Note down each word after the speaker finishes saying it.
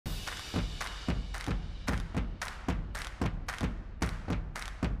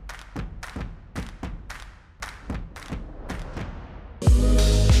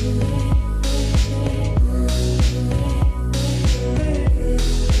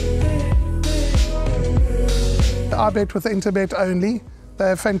I bet with Interbet only.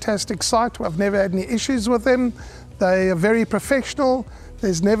 They're a fantastic site. I've never had any issues with them. They are very professional.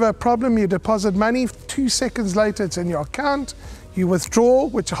 There's never a problem. You deposit money, 2 seconds later it's in your account. You withdraw,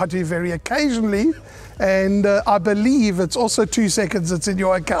 which I do very occasionally, and I believe it's also 2 seconds it's in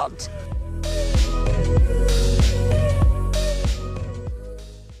your account.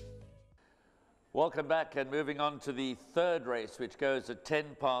 Welcome back, and moving on to the third race, which goes at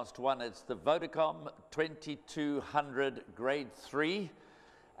 1:10 It's the Vodacom 2200 Grade 3,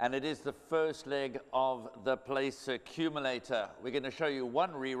 and it is the first leg of the place accumulator. We're going to show you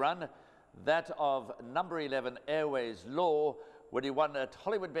one rerun, that of number 11 Airways Law, when he won at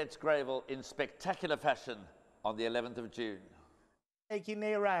Hollywoodbets Greyville in spectacular fashion on the 11th of June. Taking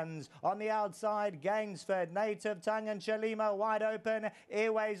their runs on the outside, Gainsford, Native Tongue and Shalima wide open.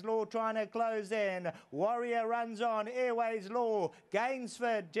 Airways Law trying to close in. Warrior runs on. Airways Law,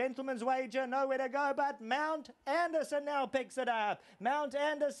 Gainsford, Gentleman's Wager, nowhere to go, but Mount Anderson now picks it up. Mount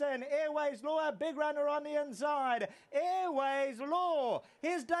Anderson, Airways Law, a big runner on the inside. Airways Law,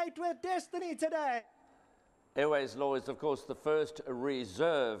 his date with destiny today. Airways Law is, of course, the first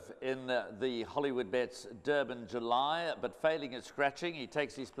reserve in the Hollywoodbets Durban July, but failing at scratching, he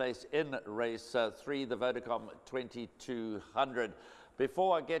takes his place in race 3, the Vodacom 2200.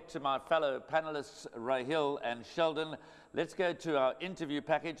 Before I get to my fellow panelists, Rahil and Sheldon, let's go to our interview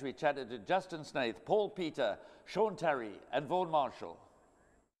package. We chatted to Justin Snaith, Paul Peter, Sean Tarry and Vaughan Marshall.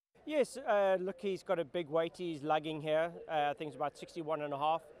 Yes, look, he's got a big weight. He's lugging here. I think it's about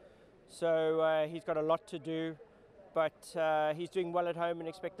 61.5. So he's got a lot to do, but he's doing well at home and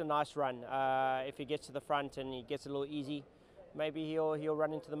expect a nice run. If he gets to the front and he gets a little easy, maybe he'll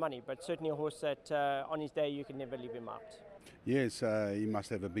run into the money. But certainly a horse that on his day you can never leave him out. Yes, he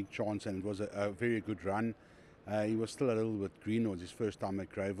must have a big chance, and it was a very good run. He was still a little bit green. It was his first time at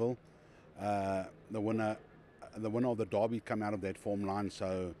Greyville. The winner of the Derby come out of that form line,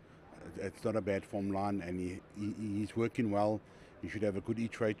 so it's not a bad form line, and he's working well. He should have a good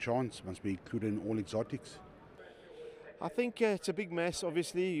each way chance, must be included in all exotics. I think it's a big mass,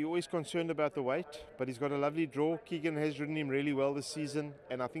 obviously. You're always concerned about the weight, but he's got a lovely draw. Keegan has ridden him really well this season,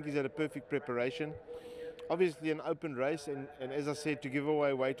 and I think he's had a perfect preparation. Obviously an open race, and as I said, to give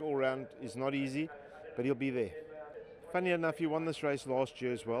away weight all round is not easy, but he'll be there. Funny enough, he won this race last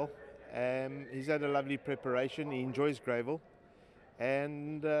year as well. He's had a lovely preparation. He enjoys Greyville,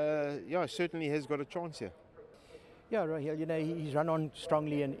 and yeah, certainly has got a chance here. Yeah, Rahil, you know, he's run on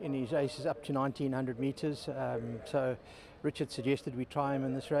strongly in his races up to 1900 metres. So Richard suggested we try him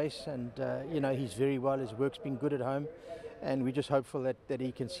in this race, and you know, he's very well. His work's been good at home, and we're just hopeful that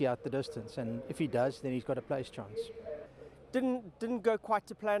he can see out the distance. And if he does, then he's got a place chance. Didn't go quite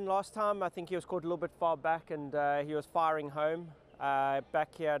to plan last time. I think he was caught a little bit far back, and he was firing home.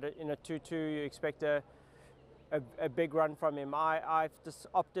 Back here in a 2-2, you expect a big run from him. I've just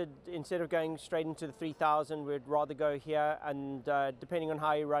opted, instead of going straight into the 3000, we'd rather go here, and depending on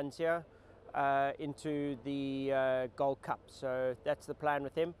how he runs here, into the Gold Cup. So that's the plan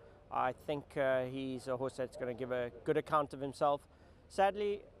with him. I think he's a horse that's going to give a good account of himself.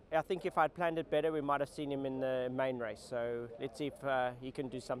 Sadly, I think if I'd planned it better, we might have seen him in the main race. So let's see if he can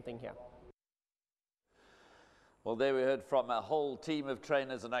do something here. Well, there we heard from a whole team of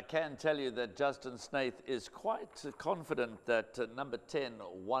trainers, and I can tell you that Justin Snaith is quite confident that number 10,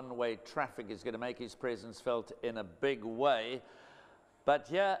 One Way Traffic, is going to make his presence felt in a big way. But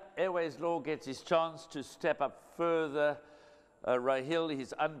yeah, Airways Law gets his chance to step up further. Rahil,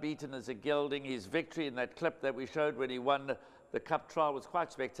 he's unbeaten as a gelding. His victory in that clip that we showed when he won the Cup trial was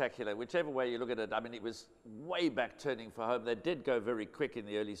quite spectacular. Whichever way you look at it, I mean, it was way back turning for home. They did go very quick in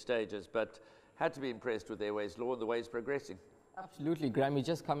the early stages, but had to be impressed with Airways Law and the way he's progressing. Absolutely, Graham. He's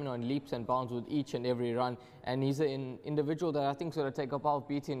just coming on leaps and bounds with each and every run, and he's an individual that I think is going to take up our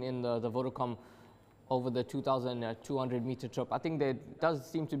beating in the Vodacom over the 2,200 meter trip. I think there does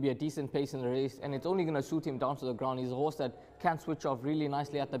seem to be a decent pace in the race, and it's only going to suit him down to the ground. He's a horse that can switch off really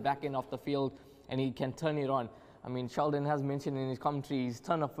nicely at the back end of the field, and he can turn it on. I mean, Sheldon has mentioned in his commentary his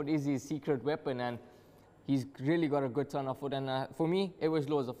turn of foot is his secret weapon, and he's really got a good turn of foot. And for me, Airways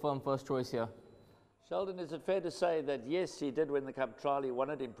Law is a firm first choice here. Sheldon, is it fair to say that, yes, he did win the Cup trial, he won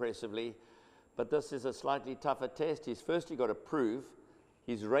it impressively, but this is a slightly tougher test? He's firstly got to prove.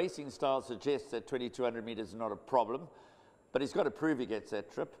 His racing style suggests that 2,200 metres is not a problem, but he's got to prove he gets that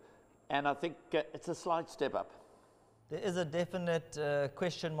trip, and I think it's a slight step up. There is a definite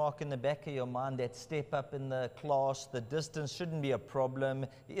question mark in the back of your mind, that step up in the class. The distance shouldn't be a problem.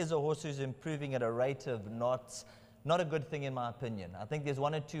 He is a horse who's improving at a rate of knots. Not a good thing in my opinion. I think there's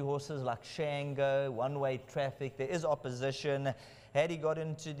one or two horses like Shango, One Way Traffic. There is opposition, Had he got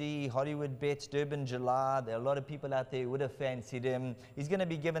into the Hollywoodbets Durban July, there are a lot of people out there who would have fancied him. He's going to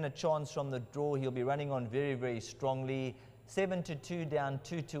be given a chance from the draw. He'll be running on very, very strongly. 7-2 down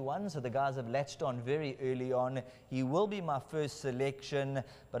 2-1, so the guys have latched on very early on. He will be my first selection,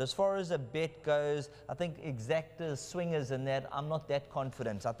 but as far as a bet goes, I think exactors, swingers and that, I'm not that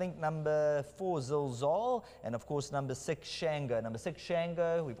confident. I think number 4 Zilzal, and of course number 6 Shango. Number 6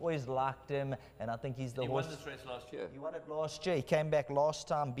 Shango, we've always liked him, and I think he's the horse. He won this race last year. He won it last year. He came back last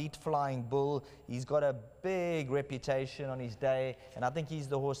time, beat Flying Bull. He's got a big reputation on his day, and I think he's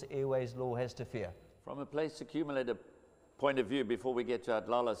the horse Airways Law has to fear. From a place accumulator point of view, before we get to our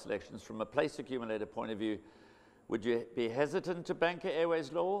Dlala selections, from a place accumulator point of view, would you be hesitant to banker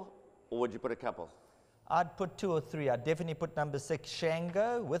Airways Law, or would you put a couple? I'd put 2 or 3. I'd definitely put number 6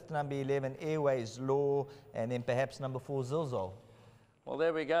 Shango with number 11 Airways Law, and then perhaps number 4 Zilzal. Well,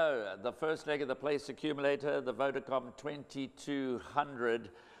 there we go. The first leg of the place accumulator, the Vodacom 2200.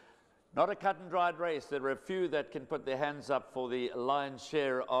 Not a cut and dried race. There are a few that can put their hands up for the lion's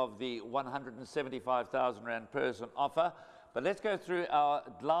share of the 175,000 Rand person offer. But let's go through our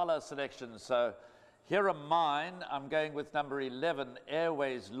Dlala selections. So here are mine. I'm going with number 11,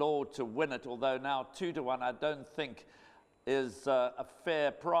 Airways Law, to win it, although now 2-1 I don't think is a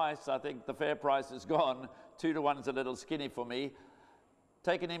fair price. I think the fair price is gone. 2-1 is a little skinny for me.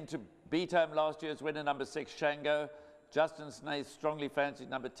 Taking him to beat home last year's winner, number 6, Shango. Justin Snaith strongly fancied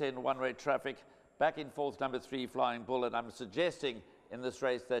number 10, One Way Traffic. Back in fourth, number 3, Flying Bull. And I'm suggesting in this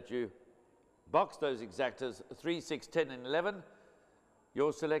race that you box those exactors, 3, 6, 10, and 11.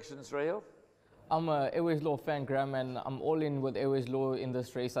 Your selections, Raheel? I'm a Airways Law fan, Graham, and I'm all in with Airways Law in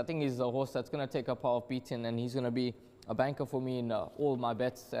this race. I think he's a horse that's going to take a power of beating, and he's going to be a banker for me in all my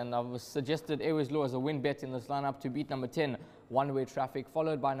bets. And I've suggested Airways Law as a win bet in this lineup to beat number 10, One Way Traffic,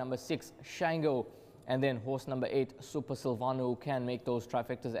 followed by number 6, Shango, and then horse number 8, Super Silvano, who can make those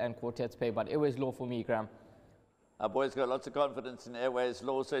trifectas and quartets pay. But Airways Law for me, Graham. Our boys got lots of confidence in Airways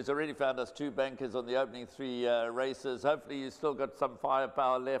Law, so he's already found us 2 bankers on the opening 3 races. Hopefully you've still got some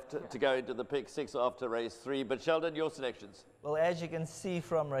firepower left to go into the pick 6 after race 3. But Sheldon, your selections? Well, as you can see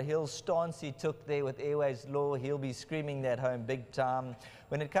from Raheel's stance he took there with Airways Law, he'll be screaming that home big time.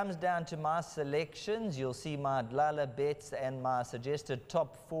 When it comes down to my selections, you'll see my Dlala bets and my suggested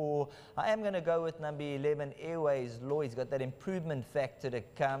top 4. I am going to go with number 11, Airways Law. He's got that improvement factor to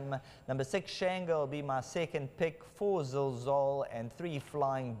come. Number 6, Shango, will be my second pick. 4, Zilzal, and 3,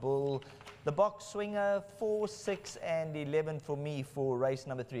 Flying Bull. The box swinger, 4, 6, and 11 for me for race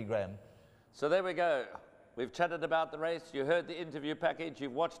number 3, Graham. So there we go. We've chatted about the race. You heard the interview package.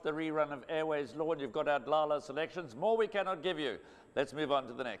 You've watched the rerun of Airways Law. And you've got our Dlala selections. More we cannot give you. Let's move on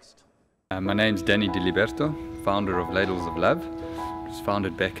to the next. My name's Danny Diliberto, founder of Ladles of Love. It was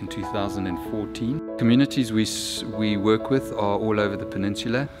founded back in 2014. Communities we work with are all over the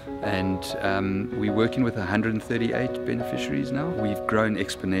peninsula, and we're working with 138 beneficiaries now. We've grown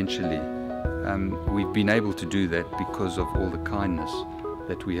exponentially. We've been able to do that because of all the kindness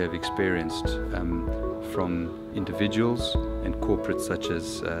that we have experienced from individuals and corporates such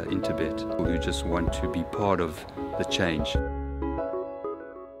as Interbet, who just want to be part of the change.